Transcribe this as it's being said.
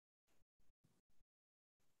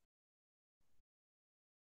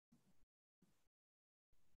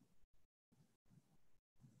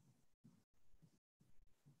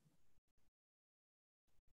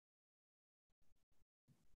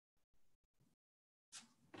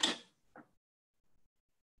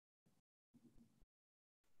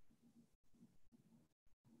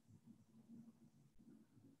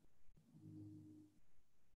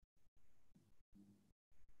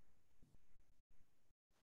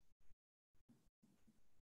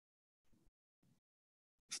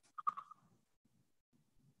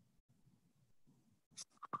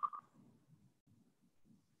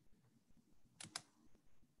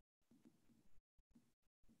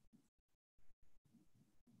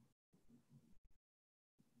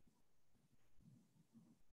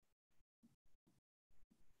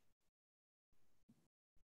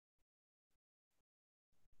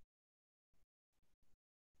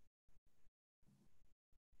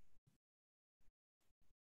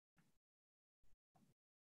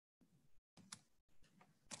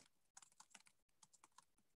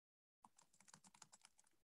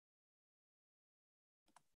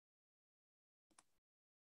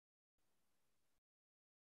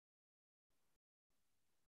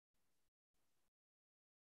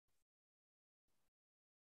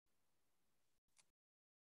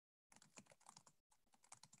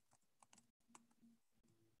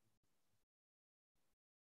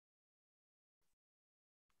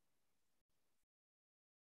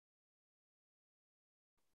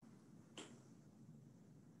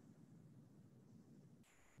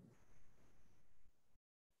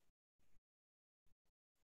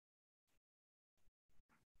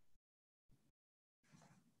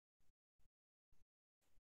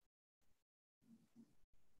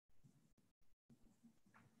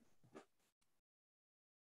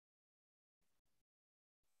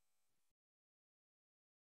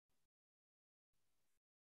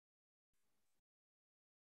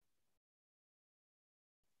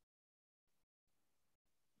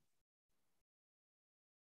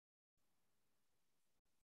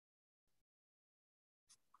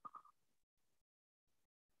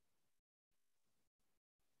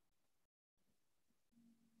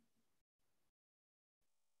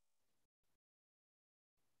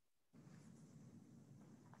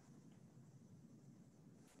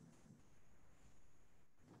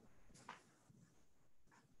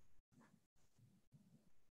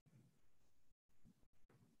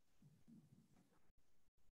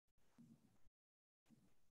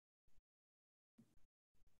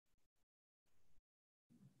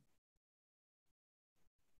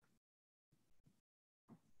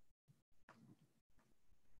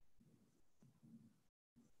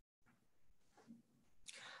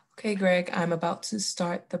Okay, Greg, I'm about to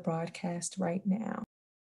start the broadcast right now.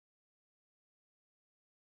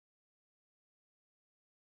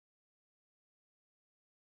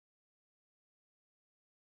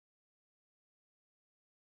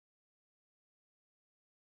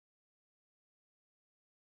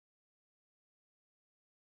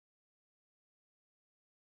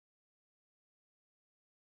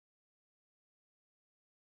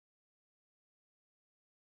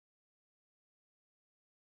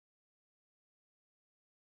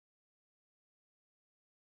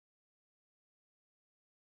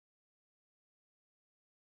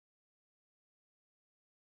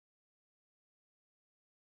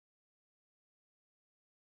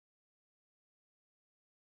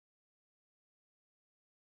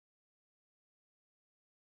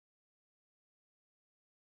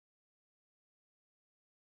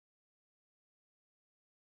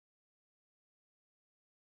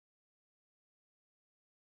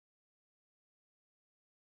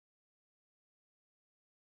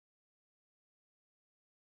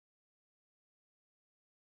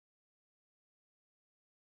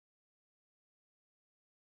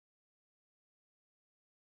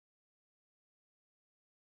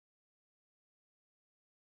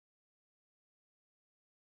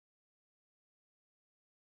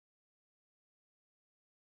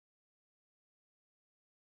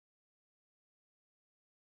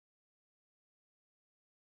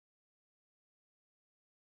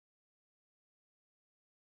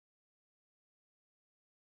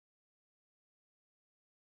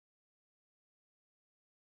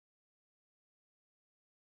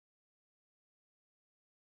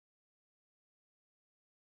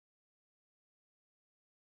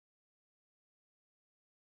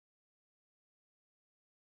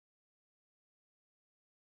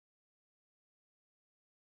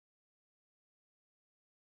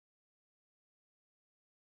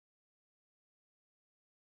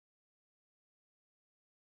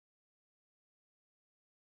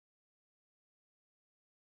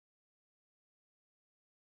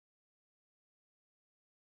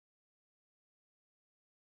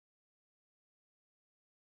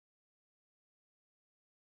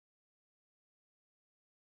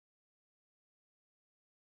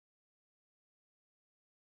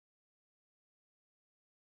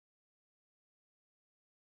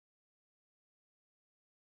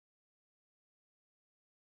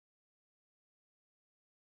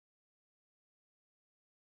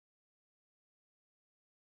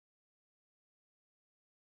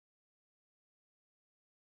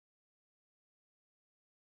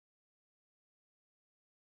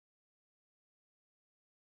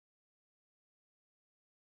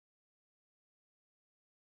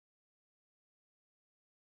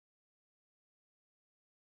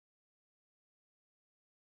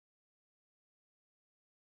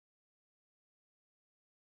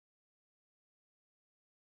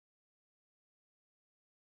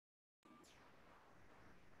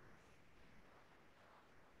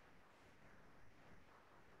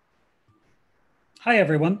 Hi,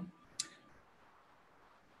 everyone.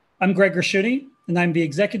 I'm Greg Gershuny, and I'm the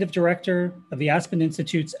Executive Director of the Aspen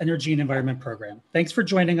Institute's Energy and Environment Program. Thanks for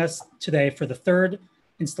joining us today for the third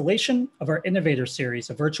installation of our Innovator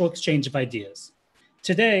Series, a virtual exchange of ideas.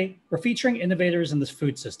 Today, we're featuring innovators in the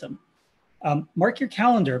food system. Mark your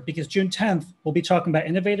calendar because June 10th, we'll be talking about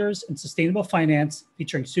innovators in sustainable finance,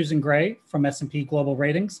 featuring Susan Gray from S&P Global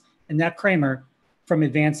Ratings and Nat Kramer from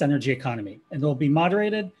Advanced Energy Economy. And it'll be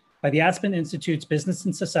moderated by the Aspen Institute's Business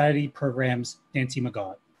and Society Programs, Nancy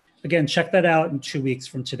McGaugh. Again, check that out in 2 weeks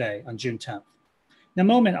from today on June 10th. In a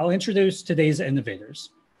moment, I'll introduce today's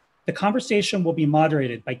innovators. The conversation will be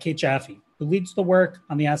moderated by Kate Jaffe, who leads the work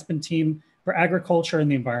on the Aspen team for agriculture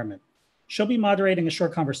and the environment. She'll be moderating a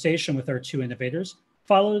short conversation with our two innovators,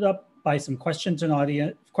 followed up by some questions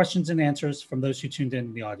and answers from those who tuned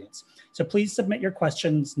in the audience. So please submit your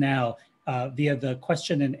questions now via the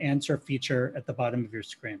question and answer feature at the bottom of your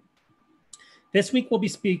screen. This week, we'll be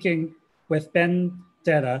speaking with Ben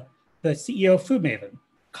Detta, the CEO of FoodMaven,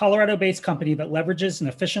 Colorado-based company that leverages an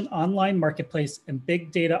efficient online marketplace and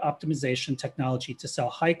big data optimization technology to sell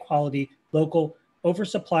high-quality, local,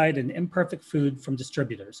 oversupplied and imperfect food from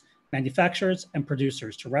distributors, manufacturers, and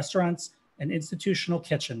producers to restaurants and institutional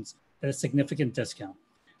kitchens at a significant discount.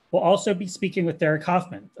 We'll also be speaking with Derek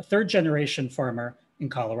Hoffman, a third-generation farmer in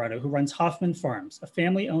Colorado who runs Hoffman Farms, a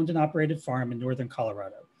family-owned and operated farm in northern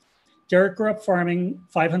Colorado. Derek grew up farming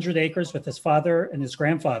 500 acres with his father and his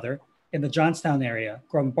grandfather in the Johnstown area,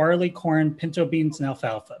 growing barley, corn, pinto beans, and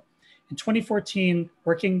alfalfa. In 2014,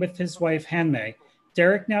 working with his wife, Han-Mei,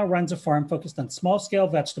 Derek now runs a farm focused on small-scale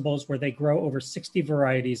vegetables where they grow over 60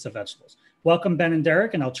 varieties of vegetables. Welcome, Ben and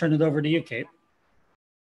Derek, and I'll turn it over to you, Kate.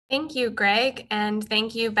 Thank you, Greg, and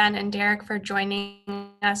thank you, Ben and Derek, for joining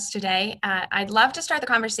us today. I'd love to start the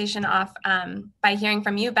conversation off by hearing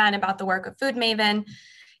from you, Ben, about the work of Food Maven,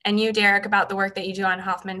 and you, Derek, about the work that you do on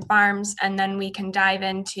Hoffman Farms, and then we can dive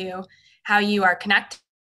into how you are connected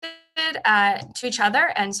to each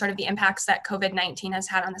other and sort of the impacts that COVID-19 has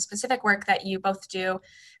had on the specific work that you both do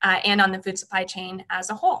and on the food supply chain as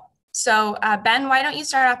a whole. So Ben, why don't you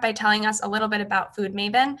start off by telling us a little bit about Food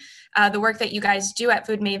Maven, the work that you guys do at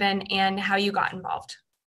Food Maven, and how you got involved?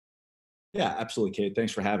 Yeah, absolutely, Kate.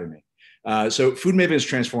 Thanks for having me. So Food Maven is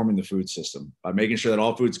transforming the food system by making sure that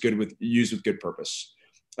all food's used with good purpose.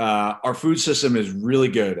 Our food system is really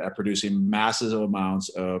good at producing massive amounts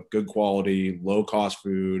of good quality, low cost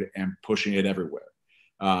food and pushing it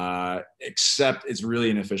everywhere. Except it's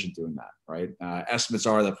really inefficient doing that, right? Estimates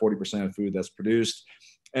are that 40% of food that's produced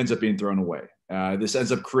ends up being thrown away. This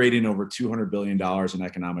ends up creating over $200 billion in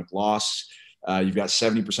economic loss. You've got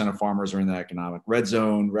 70% of farmers are in the economic red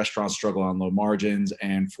zone, restaurants struggle on low margins,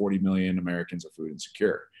 and 40 million Americans are food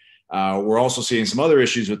insecure. We're also seeing some other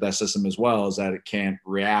issues with that system as well, is that it can't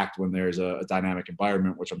react when there's a dynamic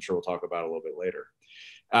environment, which I'm sure we'll talk about a little bit later.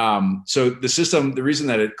 So the system, the reason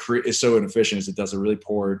that it is so inefficient is it does a really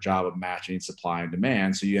poor job of matching supply and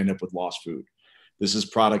demand, so you end up with lost food. This is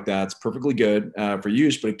product that's perfectly good for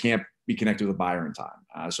use, but it can't be connected with a buyer in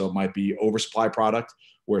time. So it might be oversupply product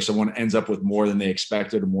where someone ends up with more than they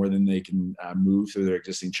expected or more than they can move through their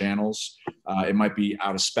existing channels. It might be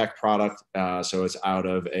out of spec product. So it's out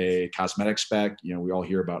of a cosmetic spec. You know, we all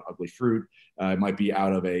hear about ugly fruit. It might be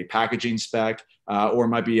out of a packaging spec, or it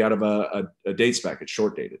might be out of a date spec. It's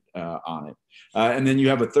short dated on it. And then you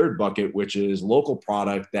have a third bucket, which is local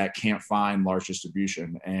product that can't find large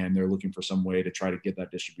distribution, and they're looking for some way to try to get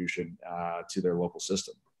that distribution to their local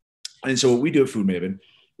system. And so what we do at Food Maven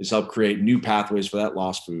is help create new pathways for that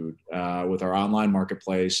lost food with our online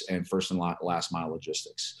marketplace and first and last mile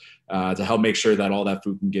logistics to help make sure that all that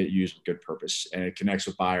food can get used with good purpose. And it connects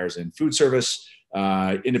with buyers in food service,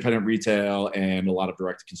 independent retail, and a lot of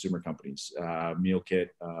direct to consumer companies, Meal Kit,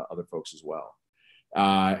 other folks as well.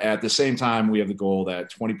 At the same time, we have the goal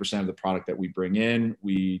that 20% of the product that we bring in,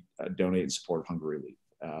 we donate in support of hunger relief,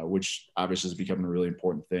 which obviously is becoming a really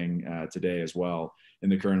important thing today as well in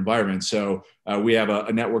the current environment. So we have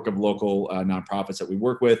a network of local nonprofits that we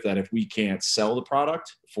work with that if we can't sell the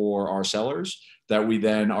product for our sellers, that we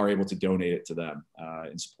then are able to donate it to them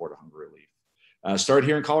in support of hunger relief. Started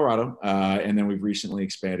here in Colorado, and then we've recently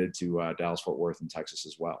expanded to Dallas, Fort Worth, and Texas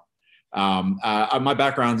as well. My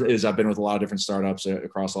background is I've been with a lot of different startups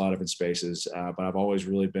across a lot of different spaces, but I've always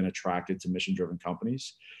really been attracted to mission-driven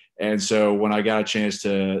companies. And so when I got a chance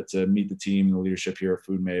to meet the team and the leadership here at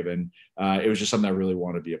Food Maven, it was just something I really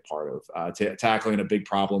wanted to be a part of, tackling a big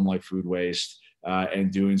problem like food waste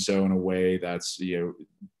and doing so in a way that's, you know,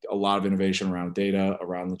 a lot of innovation around data,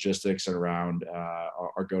 around logistics, and around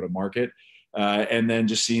our go-to-market. And then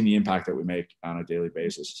just seeing the impact that we make on a daily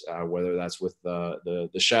basis, whether that's with the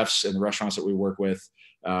chefs and the restaurants that we work with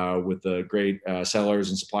the great sellers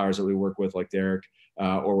and suppliers that we work with, like Derek,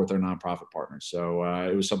 or with our nonprofit partners. So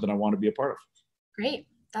it was something I wanted to be a part of. Great.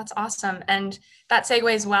 That's awesome. And that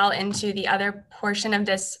segues well into the other portion of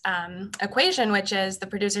this equation, which is the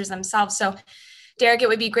producers themselves. So Derek, it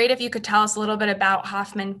would be great if you could tell us a little bit about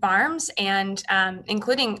Hoffman Farms and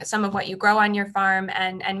including some of what you grow on your farm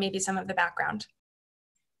and maybe some of the background.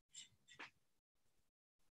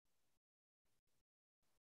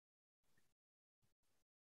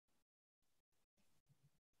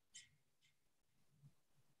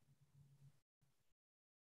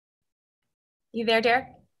 You there, Derek?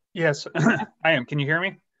 Yes, I am. Can you hear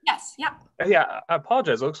me? Yes, yeah. Yeah, I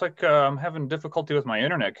apologize. It looks like I'm having difficulty with my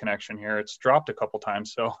internet connection here. It's dropped a couple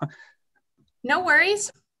times, so. No worries.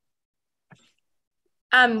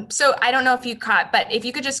 So I don't know if you caught, but if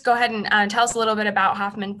you could just go ahead and tell us a little bit about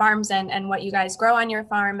Hoffman Farms and what you guys grow on your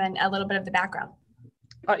farm and a little bit of the background.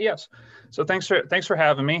 Yes. So thanks for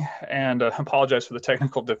having me, and apologize for the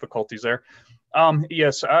technical difficulties there.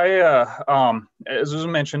 Yes, as was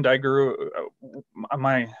mentioned, I grew,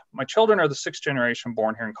 my children are the 6th generation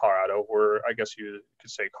born here in Colorado. We're, I guess you could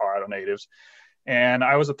say, Colorado natives. And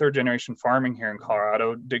I was a 3rd generation farming here in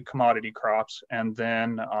Colorado, did commodity crops. And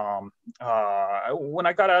then when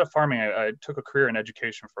I got out of farming, I took a career in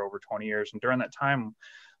education for over 20 years. And during that time,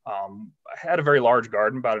 I had a very large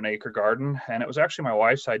garden, about an acre garden. And it was actually my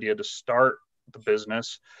wife's idea to start the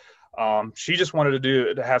business. She just wanted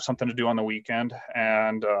to have something to do on the weekend,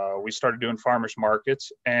 and we started doing farmers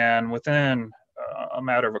markets. And within a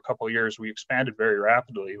matter of a couple of years, we expanded very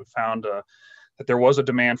rapidly. We found that there was a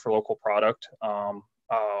demand for local product.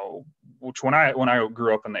 which when I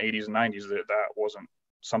grew up in the 80s and 90s, that wasn't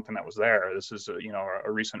something that was there. This is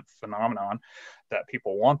a recent phenomenon that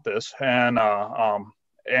people want this, and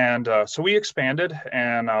so we expanded,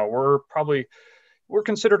 and we're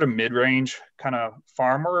considered a mid-range kind of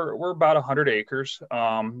farm. We're about 100 acres.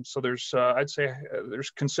 So there's, I'd say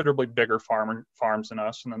there's considerably bigger farms than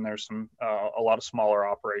us. And then there's a lot of smaller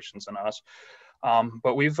operations than us.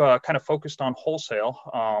 But we've kind of focused on wholesale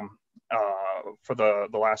for the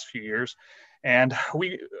last few years. And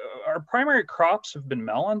our primary crops have been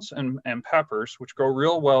melons and peppers, which grow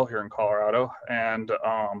real well here in Colorado. And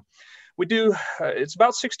we do, it's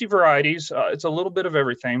about 60 varieties. It's a little bit of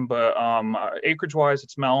everything, but acreage wise,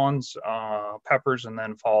 it's melons, peppers, and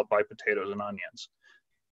then followed by potatoes and onions.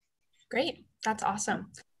 Great. That's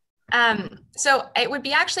awesome. So it would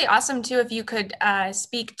be actually awesome too if you could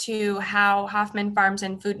speak to how Hoffman Farms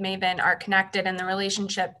and Food Maven are connected and the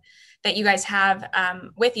relationship that you guys have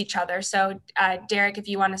with each other. So Derek, if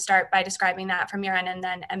you want to start by describing that from your end,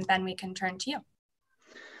 and then we can turn to you.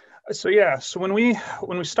 So when we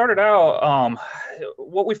started out,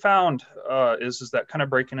 what we found is that kind of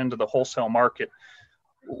breaking into the wholesale market,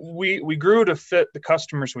 we grew to fit the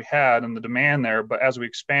customers we had and the demand there. But as we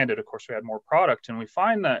expanded, of course, we had more product, and we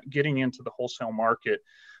find that getting into the wholesale market,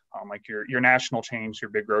 like your national chains,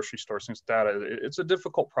 your big grocery stores, things like that, it's a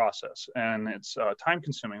difficult process and it's time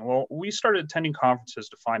consuming. Well, we started attending conferences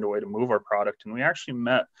to find a way to move our product, and we actually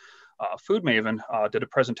met Food Maven, did a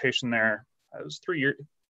presentation there. It was 3 years.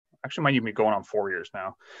 Actually might even be going on 4 years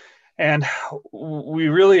now. And we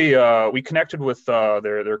really, we connected with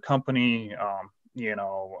their company,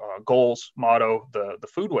 goals, motto, the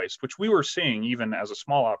food waste, which we were seeing even as a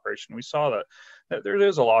small operation. We saw that there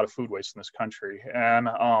is a lot of food waste in this country. And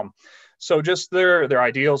so just their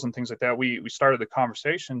ideals and things like that, we started the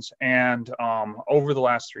conversations. And over the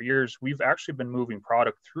last 3 years, we've actually been moving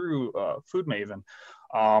product through Food Maven.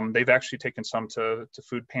 They've actually taken some to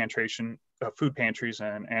food pantries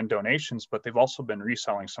and donations, but they've also been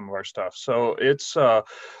reselling some of our stuff. So it's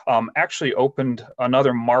actually opened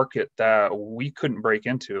another market that we couldn't break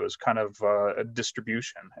into as kind of a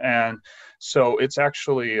distribution. And so it's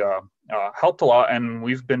actually helped a lot. And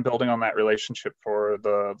we've been building on that relationship for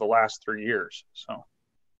the last 3 years. So.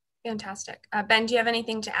 Fantastic. Ben, do you have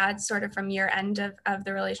anything to add sort of from your end of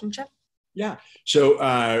the relationship? Yeah.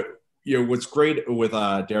 So, what's great with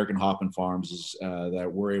Derek and Hoffman Farms is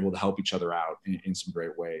that we're able to help each other out in some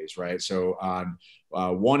great ways, right? So on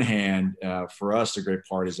one hand, for us, the great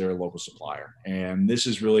part is they're a local supplier. And this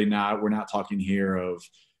is really we're not talking here of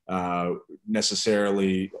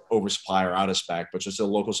necessarily oversupply or out of spec, but just a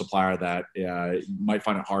local supplier that might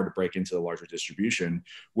find it hard to break into the larger distribution,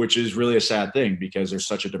 which is really a sad thing because there's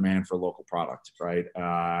such a demand for local product, right?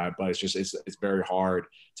 But it's very hard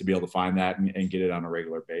to be able to find that and get it on a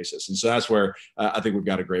regular basis. And so that's where I think we've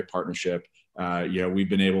got a great partnership. We've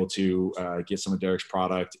been able to get some of Derek's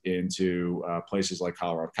product into places like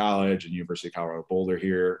Colorado College and University of Colorado Boulder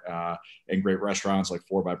here, and great restaurants like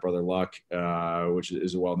Four by Brother Luck, which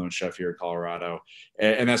is a well-known chef here in Colorado,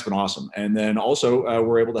 and that's been awesome. And then also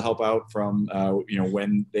we're able to help out from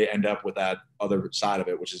when they end up with that other side of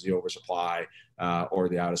it, which is the oversupply or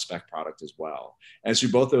the out of spec product as well. And so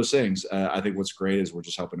both those things, I think what's great is we're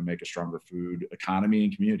just helping to make a stronger food economy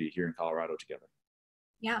and community here in Colorado together.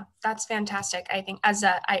 Yeah, that's fantastic. I think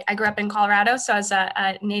I grew up in Colorado, so as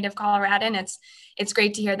a native Coloradan, it's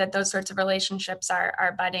great to hear that those sorts of relationships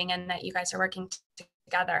are budding and that you guys are working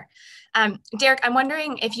together. Derek, I'm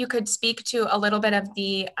wondering if you could speak to a little bit of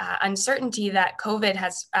the uncertainty that COVID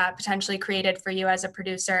has potentially created for you as a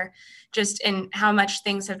producer, just in how much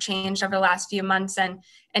things have changed over the last few months, and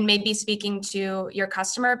maybe speaking to your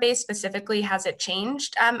customer base specifically. Has it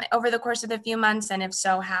changed over the course of the few months, and if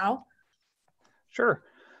so, how? Sure.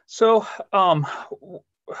 So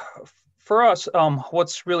for us,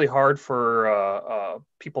 what's really hard for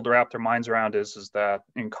people to wrap their minds around is that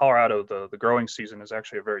in Colorado, the growing season is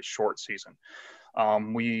actually a very short season.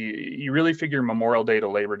 You really figure Memorial Day to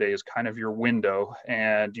Labor Day is kind of your window,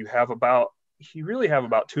 and you really have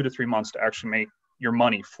about 2 to 3 months to actually make your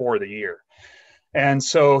money for the year. And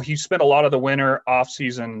so you spend a lot of the winter off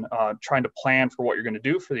season trying to plan for what you're going to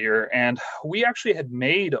do for the year. And we actually had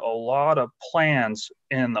made a lot of plans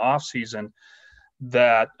in the off season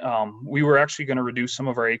that we were actually going to reduce some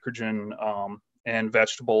of our acreage in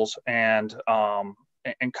vegetables and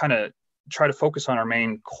kind of try to focus on our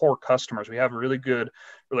main core customers. We have really good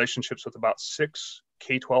relationships with about 6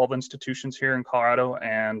 K-12 institutions here in Colorado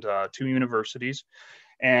and 2 universities.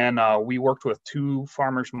 And we worked with 2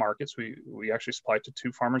 farmers markets. We actually supplied to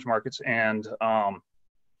 2 farmers markets, and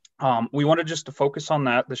We wanted just to focus on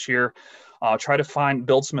that this year, try to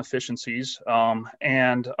build some efficiencies.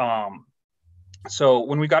 So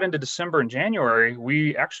when we got into December and January,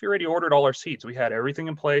 we actually already ordered all our seeds. We had everything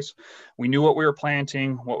in place. We knew what we were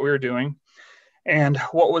planting, what we were doing. And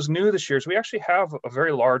what was new this year is we actually have a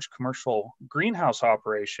very large commercial greenhouse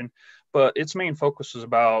operation, but its main focus is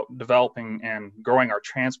about developing and growing our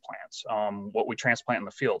transplants, what we transplant in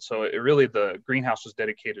the field. So the greenhouse was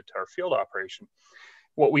dedicated to our field operation.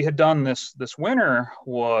 What we had done this winter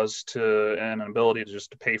was an ability to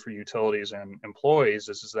just to pay for utilities and employees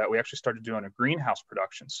is that we actually started doing a greenhouse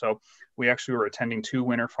production. So we actually were attending 2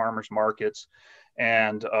 winter farmers markets,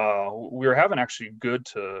 and we were having actually good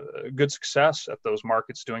success at those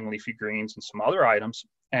markets doing leafy greens and some other items,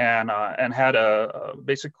 and had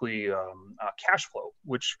basically cash flow,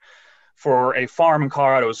 which for a farm in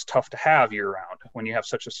Colorado is tough to have year round when you have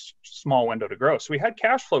such a small window to grow. So we had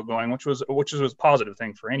cash flow going, which was a positive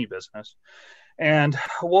thing for any business. And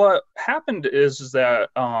what happened is that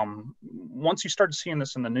once you started seeing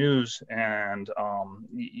this in the news and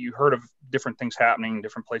you heard of different things happening,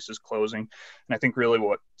 different places closing, and I think really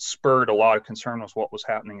what spurred a lot of concern was what was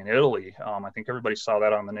happening in Italy. I think everybody saw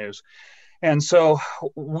that on the news. And so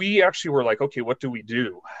we actually were like, okay, what do we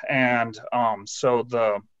do? And so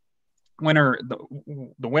the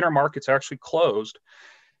winter markets actually closed.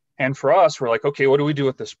 And for us, we're like, okay, what do we do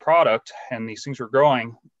with this product? And these things were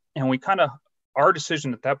growing. And our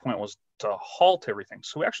decision at that point was to halt everything.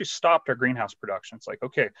 So we actually stopped our greenhouse production. It's like,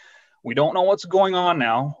 okay, we don't know what's going on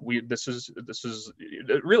now. This is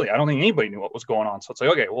really, I don't think anybody knew what was going on. So it's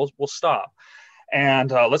like, okay, we'll stop.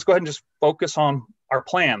 And let's go ahead and just focus on our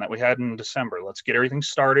plan that we had in December. Let's get everything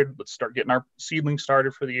started. Let's start getting our seedlings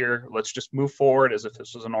started for the year. Let's just move forward as if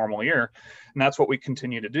this was a normal year. And that's what we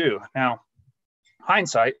continue to do. Now,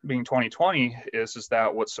 hindsight being 2020 is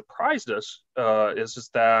that what surprised us is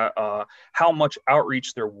that how much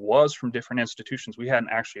outreach there was from different institutions we hadn't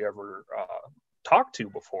actually ever talked to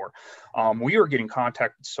before. We were getting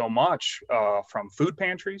contacted so much from food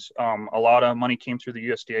pantries. A lot of money came through the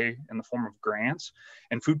USDA in the form of grants,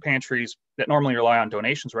 and food pantries that normally rely on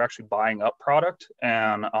donations were actually buying up product.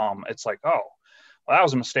 And it's like, oh, well, that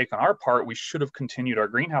was a mistake on our part. We should have continued our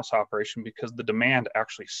greenhouse operation because the demand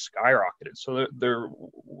actually skyrocketed. So there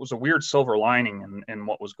was a weird silver lining in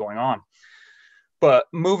what was going on. But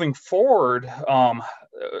moving forward,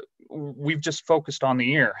 we've just focused on the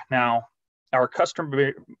year. Now, our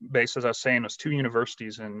customer base, as I was saying, was 2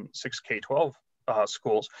 universities and 6 K-12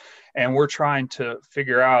 schools. And we're trying to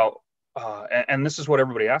figure out, and this is what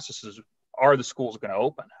everybody asks us is, are the schools going to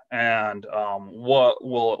open? And what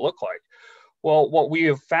will it look like? Well, what we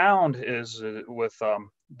have found is with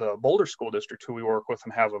the Boulder School District, who we work with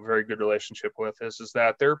and have a very good relationship with, is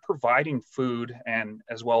that they're providing food, and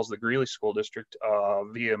as well as the Greeley School District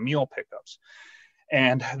via meal pickups.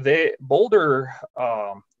 And Boulder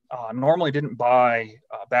normally didn't buy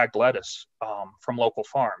bagged lettuce from local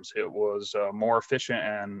farms. It was more efficient,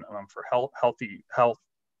 and for health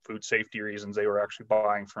food safety reasons, they were actually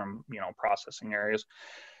buying from processing areas.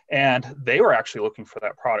 And they were actually looking for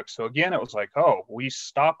that product. So again, it was like, oh, we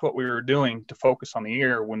stopped what we were doing to focus on the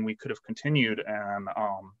year when we could have continued and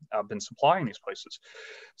been supplying these places.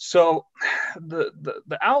 So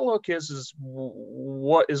the outlook is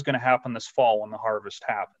what is going to happen this fall when the harvest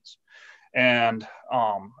happens. And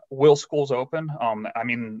will schools open? I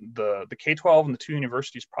mean, the K-12 and the 2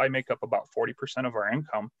 universities probably make up about 40% of our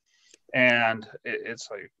income. And it's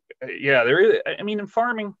like, yeah, in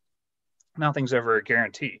farming, nothing's ever a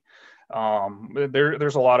guarantee.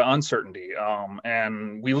 There's a lot of uncertainty,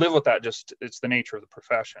 and we live with that. It's the nature of the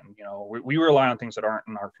profession. We rely on things that aren't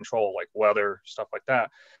in our control, like weather, stuff like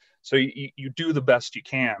that. So you do the best you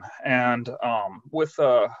can. And with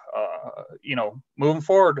moving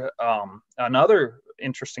forward, another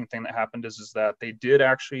interesting thing that happened is that they did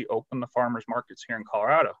actually open the farmers markets here in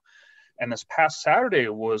Colorado. And this past Saturday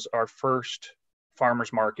was our first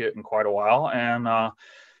farmers market in quite a while. And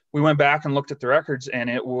we went back and looked at the records, and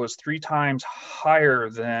it was 3 times higher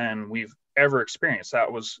than we've ever experienced.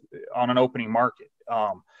 That was on an opening market.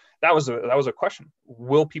 That was a question.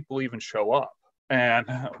 Will people even show up? And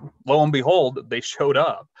lo and behold, they showed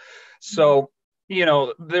up. So,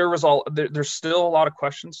 there's still a lot of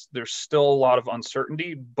questions. There's still a lot of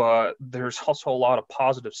uncertainty, but there's also a lot of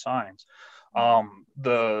positive signs.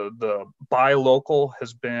 The buy local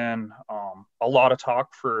has been a lot of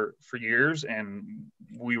talk for years, and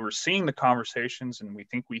we were seeing the conversations, and we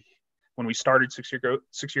think when we started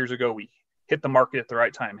 6 years ago, we hit the market at the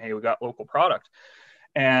right time. Hey, we got local product.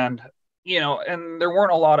 And and there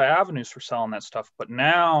weren't a lot of avenues for selling that stuff. But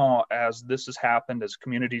now, as this has happened, as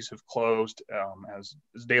communities have closed, as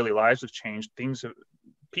daily lives have changed,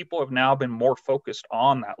 people have now been more focused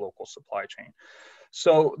on that local supply chain.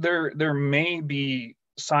 So there may be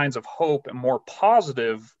signs of hope and more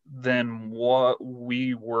positive than what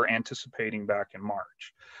we were anticipating back in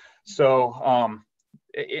March. So,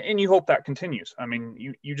 and you hope that continues. I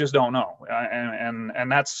mean, you just don't know,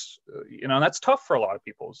 and that's that's tough for a lot of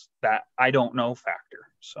people, is that I don't know factor.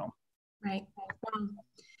 So, right.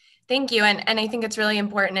 Thank you, and I think it's really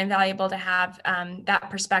important and valuable to have that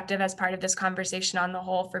perspective as part of this conversation on the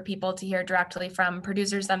whole, for people to hear directly from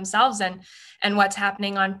producers themselves and what's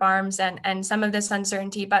happening on farms and some of this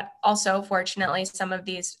uncertainty, but also fortunately some of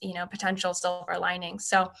these potential silver linings.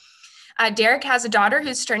 So. Derek has a daughter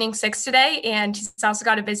who's turning 6 today, and he's also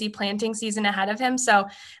got a busy planting season ahead of him. So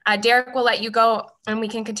Derek, will let you go and we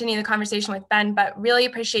can continue the conversation with Ben, but really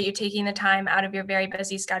appreciate you taking the time out of your very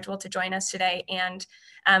busy schedule to join us today. And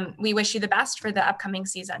we wish you the best for the upcoming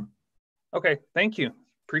season. Okay, thank you.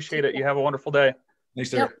 Appreciate it. You have a wonderful day.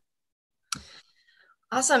 Thanks, Derek. Yep.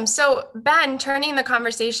 Awesome. So Ben, turning the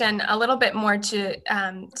conversation a little bit more to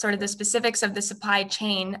sort of the specifics of the supply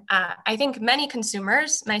chain, I think many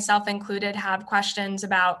consumers, myself included, have questions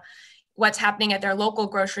about what's happening at their local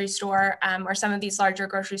grocery store or some of these larger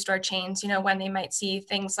grocery store chains, when they might see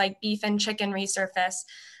things like beef and chicken resurface,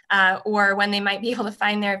 or when they might be able to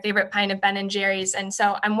find their favorite pint of Ben & Jerry's. And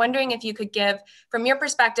so I'm wondering if you could give, from your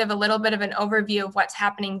perspective, a little bit of an overview of what's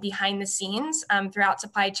happening behind the scenes throughout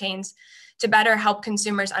supply chains to better help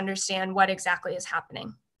consumers understand what exactly is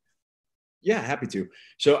happening. Yeah, happy to.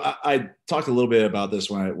 So I talked a little bit about this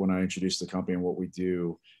when I introduced the company and what we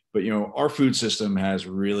do. But our food system has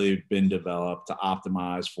really been developed to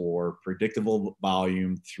optimize for predictable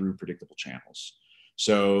volume through predictable channels.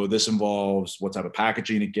 So this involves what type of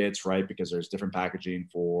packaging it gets, right? Because there's different packaging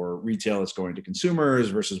for retail that's going to consumers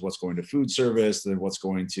versus what's going to food service, then what's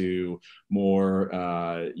going to more,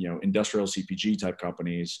 industrial CPG type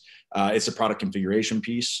companies. It's a product configuration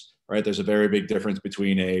piece, right? There's a very big difference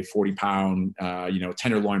between a 40-pound,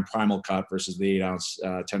 tenderloin primal cut versus the 8-ounce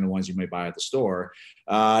tenderloins you may buy at the store.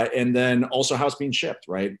 And then also how it's being shipped,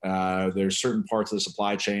 right? There's certain parts of the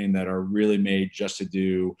supply chain that are really made just to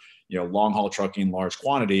do long haul trucking, large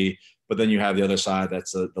quantity, but then you have the other side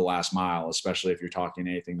that's the last mile, especially if you're talking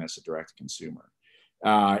anything that's a direct to consumer.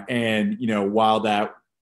 And while that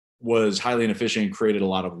was highly inefficient and created a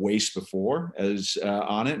lot of waste before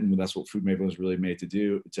on it, and that's what Food Maven was really made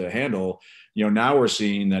to handle. Now we're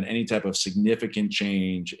seeing that any type of significant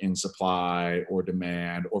change in supply or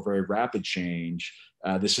demand or very rapid change,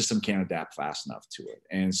 the system can't adapt fast enough to it.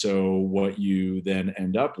 And so what you then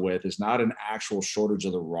end up with is not an actual shortage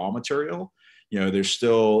of the raw material. There's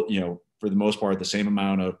still, for the most part, the same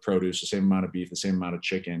amount of produce, the same amount of beef, the same amount of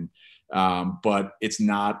chicken, but it's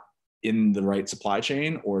not in the right supply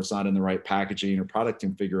chain, or it's not in the right packaging or product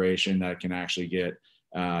configuration that can actually get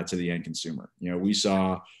to the end consumer. We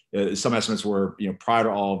saw some estimates were, prior to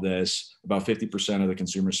all of this, about 50% of the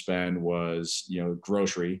consumer spend was,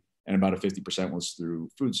 grocery, and about 50% was through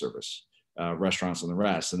food service, restaurants and the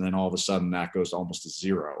rest. And then all of a sudden that goes to almost to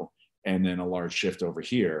zero, and then a large shift over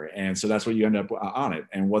here. And so that's what you end up on it.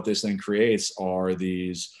 And what this then creates are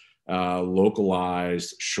these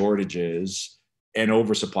localized shortages and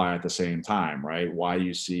oversupply at the same time, right? Why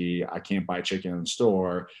you see, I can't buy chicken in the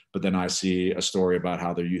store, but then I see a story about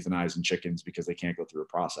how they're euthanizing chickens because they can't go through a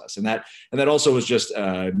process. And that also was just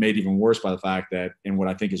made even worse by the fact that, and what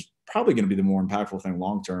I think is probably going to be the more impactful thing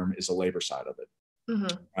long-term, is the labor side of it.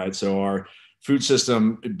 Mm-hmm. Right? So our food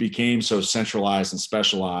system became so centralized and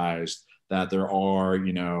specialized that there are,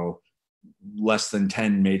 less than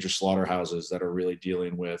 10 major slaughterhouses that are really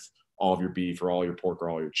dealing with all of your beef or all your pork or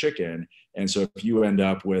all your chicken. And so if you end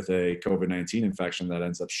up with a COVID-19 infection that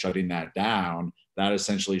ends up shutting that down, that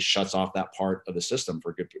essentially shuts off that part of the system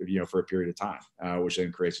for a period of time, which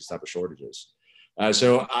then creates this type of shortages.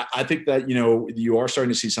 So I think that, you are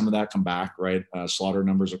starting to see some of that come back, right? Slaughter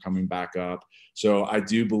numbers are coming back up. So I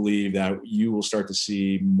do believe that you will start to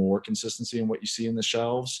see more consistency in what you see in the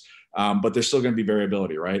shelves, but there's still going to be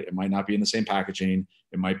variability, right? It might not be in the same packaging.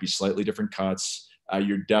 It might be slightly different cuts.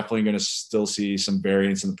 You're definitely going to still see some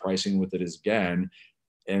variance in the pricing with it again.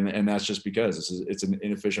 And that's just because it's an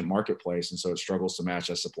inefficient marketplace. And so it struggles to match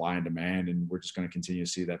that supply and demand. And we're just going to continue to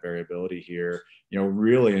see that variability here,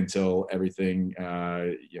 really until everything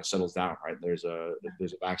settles down, right? There's a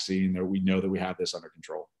vaccine that we know that we have this under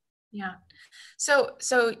control. Yeah. So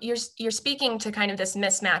you're speaking to kind of this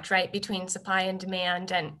mismatch, right, between supply and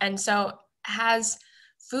demand. And so has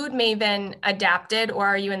Food Maven adapted, or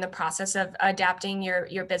are you in the process of adapting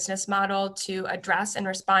your business model to address and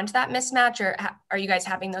respond to that mismatch? Or are you guys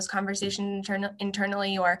having those conversations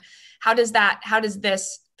internally, or how does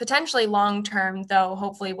this potentially long-term, though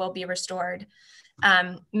hopefully will be restored,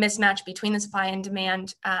 mismatch between the supply and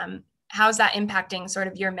demand, how's that impacting sort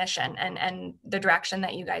of your mission and the direction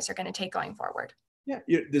that you guys are going to take going forward?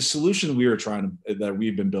 Yeah, the solution that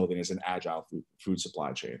we've been building is an agile food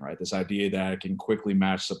supply chain, right? This idea that it can quickly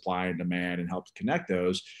match supply and demand and help connect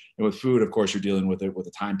those. And with food, of course, you're dealing with it with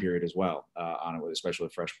a time period as well on it, especially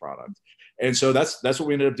with fresh product. And so that's what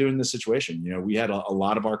we ended up doing in this situation. We had a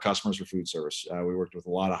lot of our customers for food service. We worked with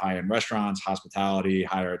a lot of high-end restaurants, hospitality,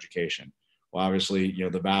 higher education. Well, obviously,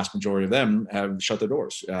 the vast majority of them have shut their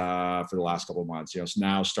doors for the last couple of months. It's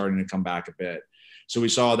now starting to come back a bit. So we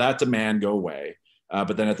saw that demand go away.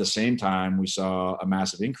 But then at the same time, we saw a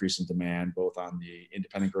massive increase in demand, both on the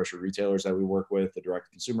independent grocery retailers that we work with, the direct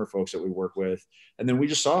consumer folks that we work with. And then we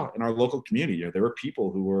just saw in our local community, there were people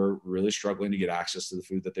who were really struggling to get access to the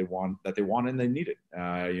food that they want and they needed.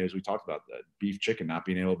 As we talked about, the beef, chicken not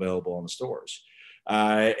being available in the stores.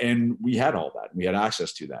 And we had all that. We had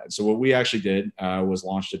access to that. And so what we actually did was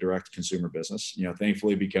launched a direct consumer business,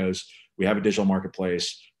 thankfully, because we have a digital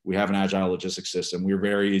marketplace, we have an agile logistics system. We were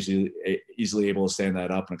very easily able to stand that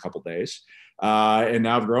up in a couple of days. And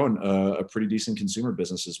now I've grown a pretty decent consumer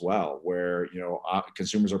business as well, where,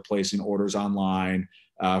 consumers are placing orders online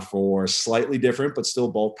for slightly different, but still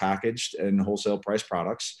bulk packaged and wholesale price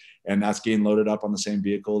products. And that's getting loaded up on the same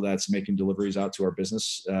vehicle that's making deliveries out to our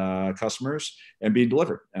business customers and being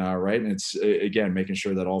delivered, right? And it's, again, making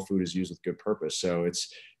sure that all food is used with good purpose. So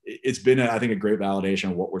it's been, I think, a great validation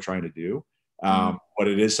of what we're trying to do. But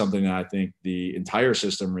it is something that I think the entire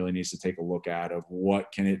system really needs to take a look at of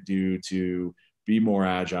what can it do to be more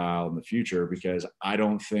agile in the future, because I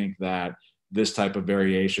don't think that this type of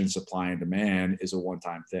variation, supply and demand, is a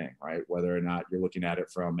one-time thing, right? Whether or not you're looking at it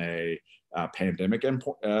from a pandemic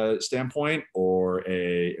standpoint or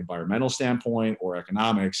a environmental standpoint or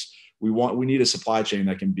economics, we need a supply chain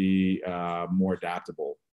that can be more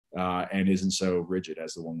adaptable and isn't so rigid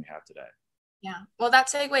as the one we have today. Yeah, well, that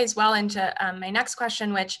segues well into my next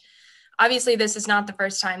question, which obviously this is not the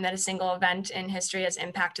first time that a single event in history has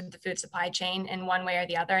impacted the food supply chain in one way or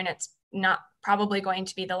the other, and it's not probably going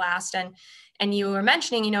to be the last. And you were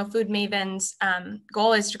mentioning, Food Maven's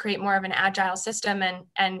goal is to create more of an agile system,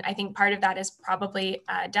 and I think part of that is probably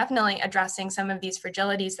definitely addressing some of these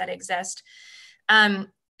fragilities that exist.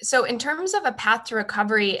 So in terms of a path to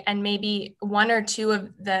recovery, and maybe one or two of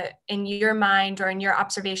in your mind or in your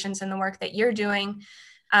observations in the work that you're doing,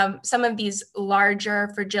 some of these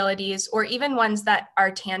larger fragilities, or even ones that are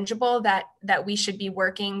tangible that we should be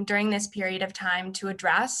working during this period of time to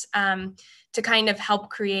address, to kind of help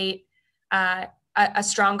create a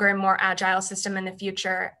stronger and more agile system in the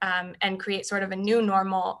future, and create sort of a new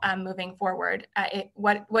normal moving forward.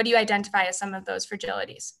 What do you identify as some of those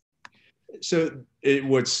fragilities? So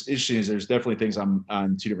what's interesting is there's definitely things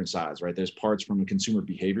on two different sides, right? There's parts from a consumer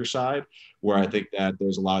behavior side where I think that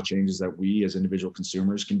there's a lot of changes that we as individual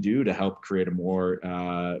consumers can do to help create a more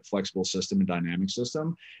flexible system and dynamic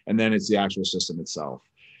system. And then it's the actual system itself.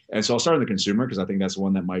 And so I'll start with the consumer, because I think that's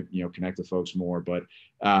one that might, connect to folks more. But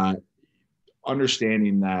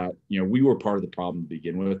understanding that, we were part of the problem to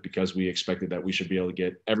begin with, because we expected that we should be able to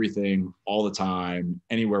get everything all the time,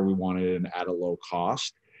 anywhere we wanted, and at a low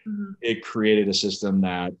cost. Mm-hmm. It created a system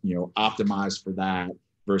that, optimized for that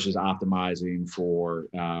versus optimizing for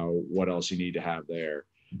what else you need to have there.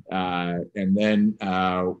 And then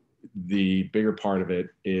the bigger part of it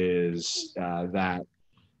is that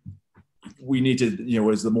we need to,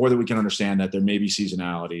 is the more that we can understand that there may be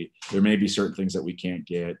seasonality, there may be certain things that we can't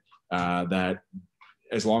get, that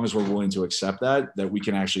as long as we're willing to accept that we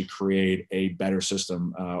can actually create a better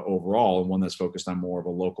system overall, and one that's focused on more of a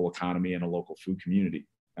local economy and a local food community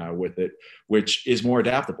with it, which is more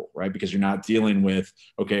adaptable, right? Because you're not dealing with,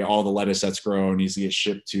 okay, all the lettuce that's grown needs to get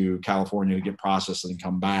shipped to California to get processed and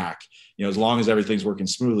come back. As long as everything's working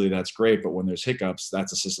smoothly, that's great. But when there's hiccups,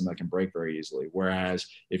 that's a system that can break very easily. Whereas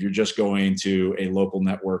if you're just going to a local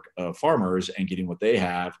network of farmers and getting what they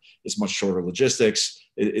have, it's much shorter logistics.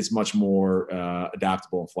 It's much more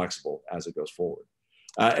adaptable and flexible as it goes forward.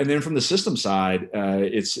 And then from the system side,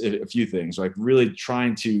 it's a few things, like really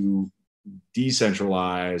trying to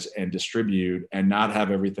decentralize and distribute and not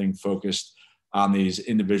have everything focused on these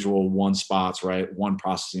individual one spots, right? One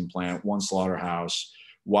processing plant, one slaughterhouse.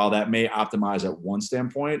 While that may optimize at one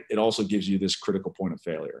standpoint, it also gives you this critical point of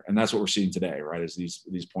failure. And that's what we're seeing today, right? Is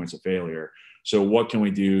these points of failure So what can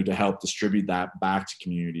we do to help distribute that back to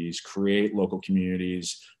communities, create local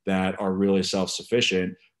communities that are really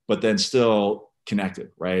self-sufficient, but then still connected,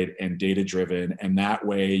 right? And data driven. And that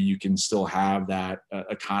way you can still have that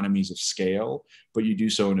economies of scale, but you do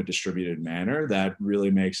so in a distributed manner that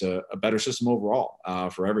really makes a better system overall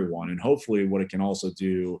for everyone. And hopefully what it can also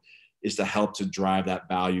do is to help to drive that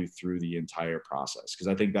value through the entire process. Because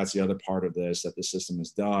I think that's the other part of this that the system has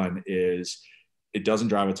done is it doesn't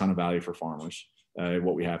drive a ton of value for farmers.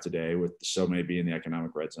 What we have today with so many being the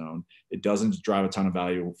economic red zone. It doesn't drive a ton of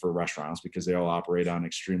value for restaurants because they all operate on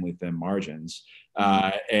extremely thin margins.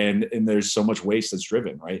 And there's so much waste that's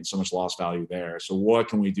driven, right? And so much lost value there. So what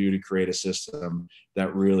can we do to create a system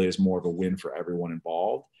that really is more of a win for everyone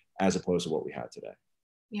involved as opposed to what we have today?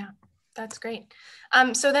 Yeah, that's great.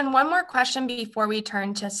 So then one more question before we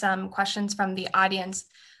turn to some questions from the audience.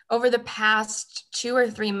 Over the past 2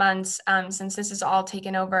 or 3 months, since this is all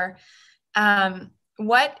taken over,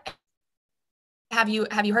 what have you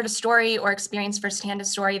heard a story or experienced firsthand a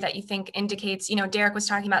story that you think indicates, Derek was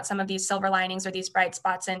talking about some of these silver linings or these bright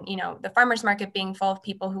spots and, the farmers market being full of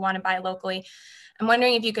people who want to buy locally. I'm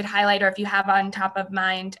wondering if you could highlight or if you have on top of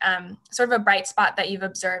mind sort of a bright spot that you've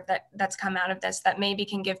observed that's come out of this that maybe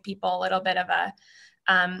can give people a little bit of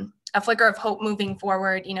a flicker of hope moving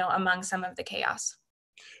forward, among some of the chaos.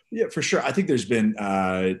 Yeah, for sure. I think there's been,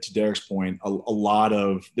 to Derek's point, a lot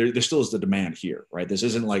of, there still is the demand here, right? This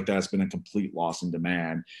isn't like that's been a complete loss in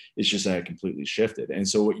demand. It's just that it completely shifted. And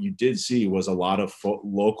so what you did see was a lot of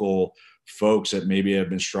local folks that maybe have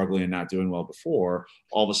been struggling and not doing well before,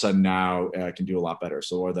 all of a sudden now can do a lot better.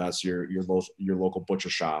 So whether that's your local butcher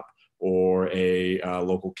shop or a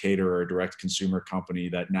local caterer or direct consumer company,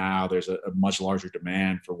 that now there's a much larger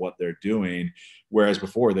demand for what they're doing. Whereas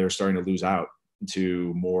before they were starting to lose out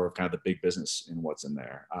to more of kind of the big business in what's in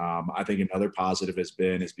there. I think another positive is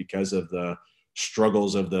because of the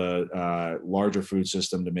struggles of the larger food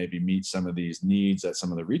system to maybe meet some of these needs that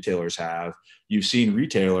some of the retailers have, you've seen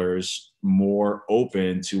retailers more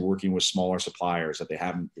open to working with smaller suppliers that they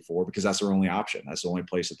haven't before, because that's their only option. That's the only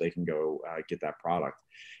place that they can go get that product.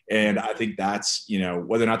 And I think that's,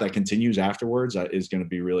 whether or not that continues afterwards is going to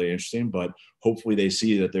be really interesting, but hopefully they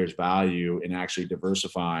see that there's value in actually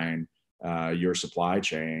diversifying your supply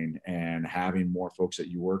chain and having more folks that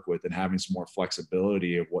you work with and having some more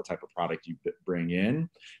flexibility of what type of product you bring in,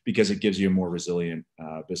 because it gives you a more resilient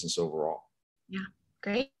business overall. Yeah,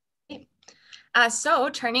 great. So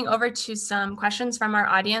turning over to some questions from our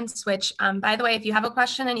audience, which by the way, if you have a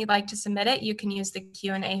question and you'd like to submit it, you can use the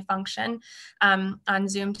Q&A function on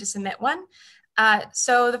Zoom to submit one.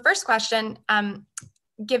 So the first question,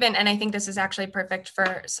 given, and I think this is actually perfect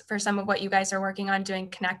for some of what you guys are working on doing,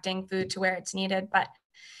 connecting food to where it's needed, but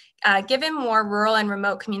given more rural and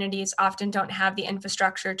remote communities often don't have the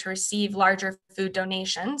infrastructure to receive larger food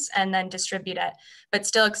donations and then distribute it, but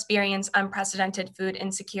still experience unprecedented food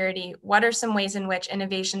insecurity, what are some ways in which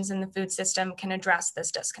innovations in the food system can address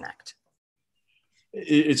this disconnect?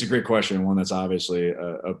 It's a great question, one that's obviously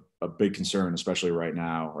a big concern, especially right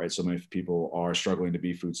now, right? So many people are struggling to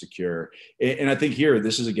be food secure. And I think here,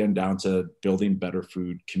 this is again down to building better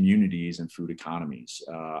food communities and food economies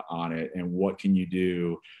on it. And what can you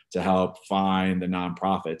do to help find the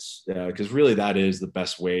nonprofits? Because really that is the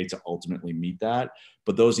best way to ultimately meet that.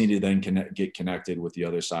 But those need to then get connected with the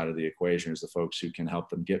other side of the equation, is the folks who can help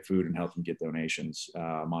them get food and help them get donations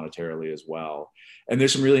monetarily as well. And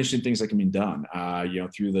there's some really interesting things that can be done,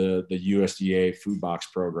 through the USDA food box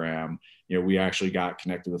program. We actually got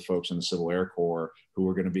connected with folks in the Civil Air Corps who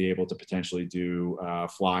were going to be able to potentially do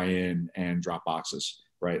fly in and drop boxes,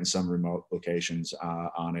 right, in some remote locations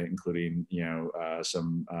on it, including,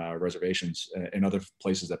 some reservations in other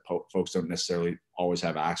places that folks don't necessarily always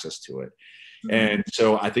have access to it. And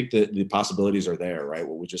so I think that the possibilities are there, right?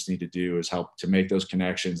 What we just need to do is help to make those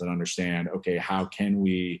connections and understand, okay, how can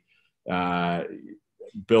we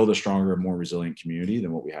build a stronger and more resilient community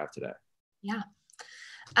than what we have today? Yeah.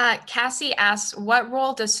 Cassie asks, what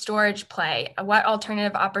role does storage play? What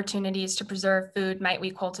alternative opportunities to preserve food might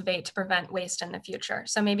we cultivate to prevent waste in the future?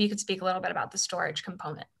 So maybe you could speak a little bit about the storage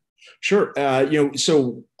component. Sure.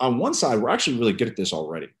 So on one side, we're actually really good at this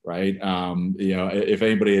already, right? If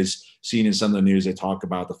anybody has seen in some of the news, they talk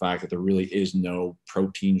about the fact that there really is no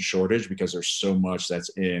protein shortage because there's so much that's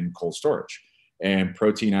in cold storage. And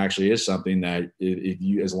protein actually is something that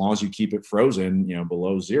as long as you keep it frozen,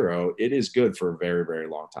 below zero, it is good for a very, very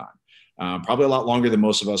long time. Probably a lot longer than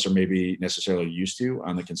most of us are maybe necessarily used to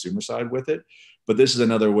on the consumer side with it. But this is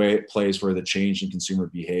another way it plays for the change in consumer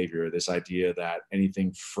behavior, this idea that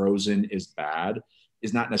anything frozen is bad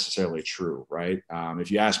is not necessarily true, right?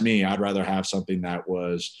 If you ask me, I'd rather have something that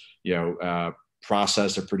was,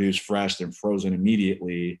 processed or produced fresh and frozen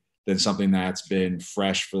immediately than something that's been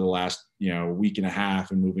fresh for the last, week and a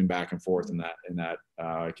half and moving back and forth in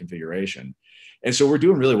that configuration. And so we're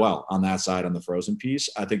doing really well on that side on the frozen piece.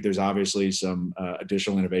 I think there's obviously some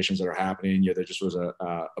additional innovations that are happening. There just was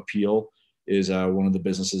Appeal is one of the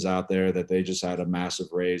businesses out there that they just had a massive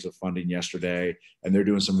raise of funding yesterday, and they're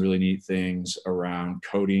doing some really neat things around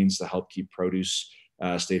coatings to help keep produce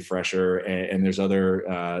stay fresher. And there's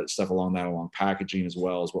other stuff along packaging as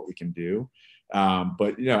well as what we can do.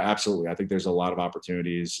 But absolutely, I think there's a lot of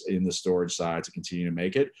opportunities in the storage side to continue to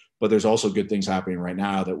make it. But there's also good things happening right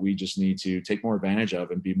now that we just need to take more advantage of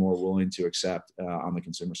and be more willing to accept on the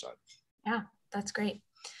consumer side. Yeah, that's great.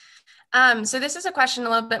 So this is a question a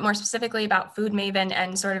little bit more specifically about Food Maven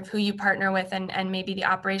and sort of who you partner with and maybe the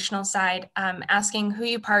operational side, asking who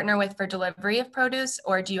you partner with for delivery of produce,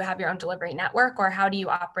 or do you have your own delivery network, or how do you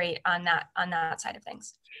operate on that side of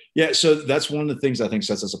things? Yeah, so that's one of the things I think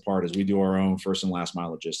sets us apart is we do our own first and last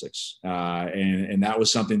mile logistics. And that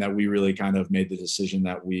was something that we really kind of made the decision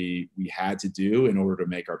that we had to do in order to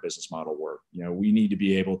make our business model work. We need to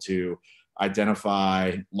be able to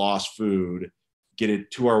identify lost food, get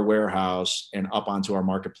it to our warehouse and up onto our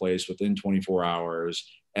marketplace within 24 hours.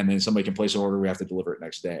 And then somebody can place an order, we have to deliver it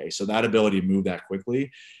next day. So that ability to move that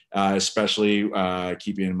quickly, especially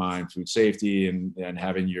keeping in mind food safety and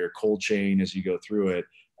having your cold chain as you go through it,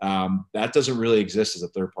 that doesn't really exist as a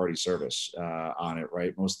third-party service on it,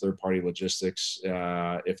 right? Most third-party logistics,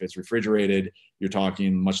 if it's refrigerated, you're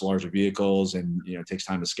talking much larger vehicles and, it takes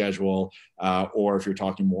time to schedule. Or if you're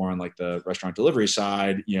talking more on like the restaurant delivery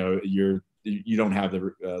side, you don't have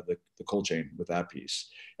the cold chain with that piece.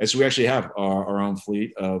 And so we actually have our own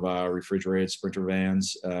fleet of refrigerated Sprinter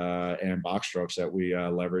vans and box trucks that we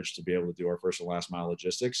leverage to be able to do our first and last mile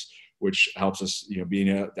logistics, which helps us, being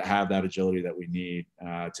able to have that agility that we need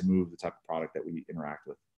to move the type of product that we interact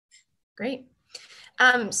with. Great.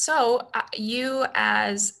 So you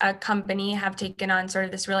as a company have taken on sort of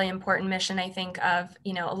this really important mission, I think, of,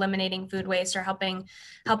 eliminating food waste or helping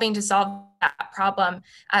to solve that problem.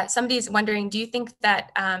 Somebody's wondering, do you think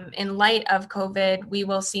that in light of COVID, we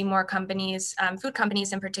will see more companies, food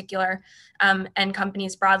companies in particular, and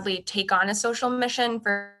companies broadly take on a social mission,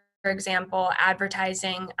 for example,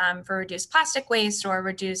 advertising for reduced plastic waste or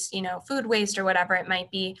reduce, food waste or whatever it might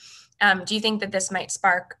be? Do you think that this might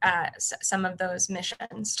spark some of those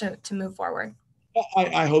missions to move forward?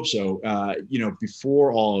 I hope so.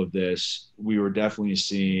 Before all of this, we were definitely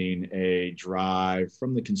seeing a drive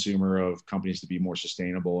from the consumer of companies to be more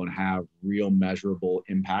sustainable and have real measurable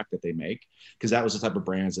impact that they make, because that was the type of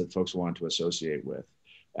brands that folks wanted to associate with.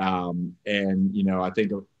 I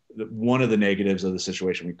think one of the negatives of the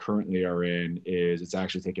situation we currently are in is it's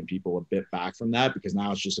actually taken people a bit back from that, because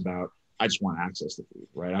now it's just about, I just want access to food,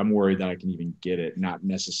 right? I'm worried that I can even get it, not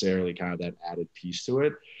necessarily kind of that added piece to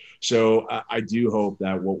it. So I do hope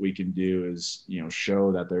that what we can do is,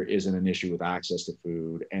 show that there isn't an issue with access to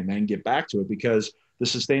food, and then get back to it, because the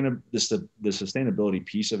sustainability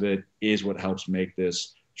piece of it is what helps make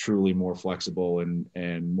this truly more flexible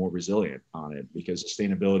and more resilient on it, because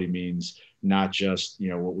sustainability means not just,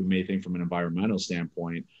 what we may think from an environmental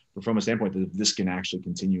standpoint, but from a standpoint that this can actually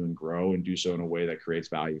continue and grow and do so in a way that creates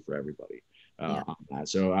value for everybody on that.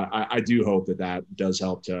 So I do hope that does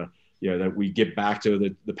help to, that we get back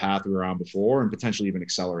to the path we were on before, and potentially even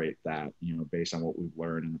accelerate that, based on what we've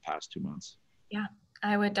learned in the past 2 months. Yeah,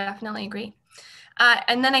 I would definitely agree.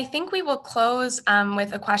 And then I think we will close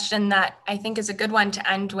with a question that I think is a good one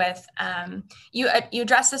to end with. You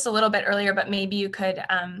addressed this a little bit earlier, but maybe you could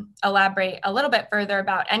elaborate a little bit further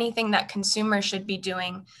about anything that consumers should be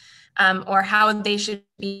doing or how they should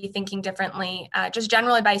be thinking differently, just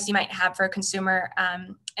general advice you might have for a consumer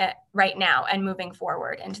right now and moving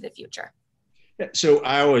forward into the future. So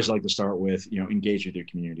I always like to start with, engage with your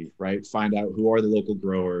community, right? Find out who are the local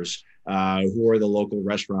growers, who are the local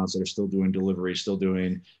restaurants that are still doing delivery, still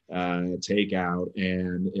doing takeout,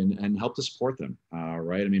 and help to support them,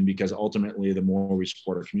 right? I mean, because ultimately, the more we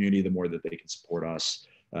support our community, the more that they can support us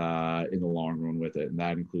in the long run with it. And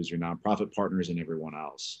that includes your nonprofit partners and everyone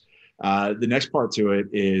else. The next part to it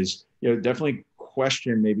is, definitely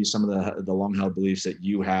question maybe some of the long-held beliefs that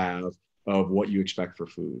you have of what you expect for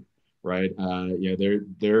food. Right.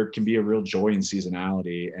 There can be a real joy in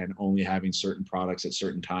seasonality and only having certain products at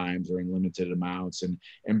certain times or in limited amounts, and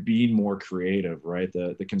being more creative, right?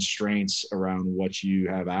 The constraints around what you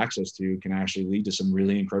have access to can actually lead to some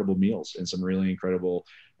really incredible meals and some really incredible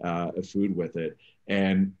food with it.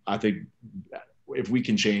 And I think if we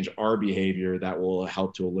can change our behavior, that will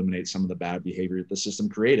help to eliminate some of the bad behavior that the system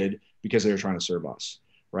created because they were trying to serve us.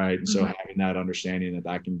 Right. And so having that understanding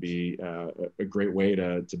that can be a great way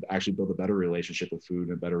to actually build a better relationship with food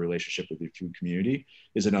and a better relationship with your food community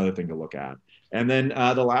is another thing to look at. And then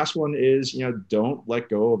the last one is, don't let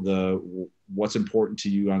go of what's important to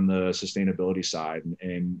you on the sustainability side,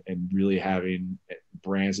 and really having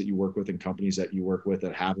brands that you work with and companies that you work with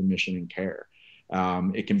that have a mission and care.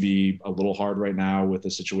 It can be a little hard right now with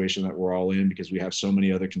the situation that we're all in because we have so many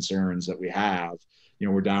other concerns that we have.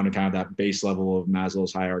 We're down to kind of that base level of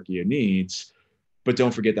Maslow's hierarchy of needs, but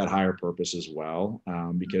don't forget that higher purpose as well,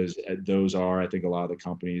 because those are, I think, a lot of the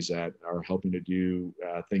companies that are helping to do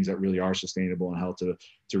things that really are sustainable and help to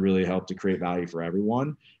really help to create value for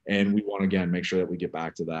everyone. And we want to, again, make sure that we get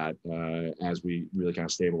back to that as we really kind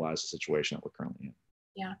of stabilize the situation that we're currently in.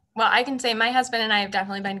 Yeah. Well, I can say my husband and I have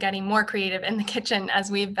definitely been getting more creative in the kitchen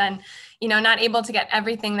as we've been, not able to get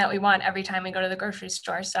everything that we want every time we go to the grocery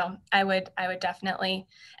store. So I would definitely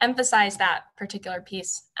emphasize that particular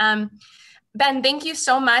piece. Ben, thank you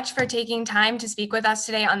so much for taking time to speak with us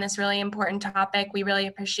today on this really important topic. We really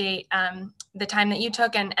appreciate the time that you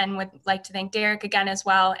took, and would like to thank Derek again as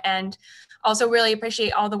well. And also really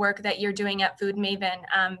appreciate all the work that you're doing at Food Maven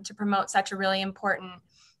to promote such a really important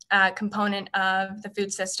component of the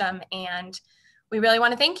food system. And we really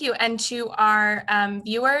want to thank you. And to our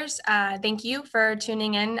viewers, thank you for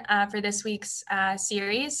tuning in for this week's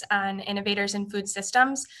series on innovators in food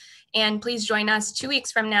systems. And please join us 2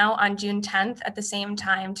 weeks from now on June 10th at the same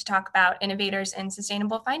time to talk about innovators in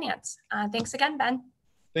sustainable finance. Thanks again, Ben.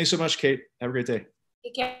 Thanks so much, Kate. Have a great day.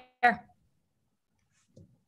 Take care.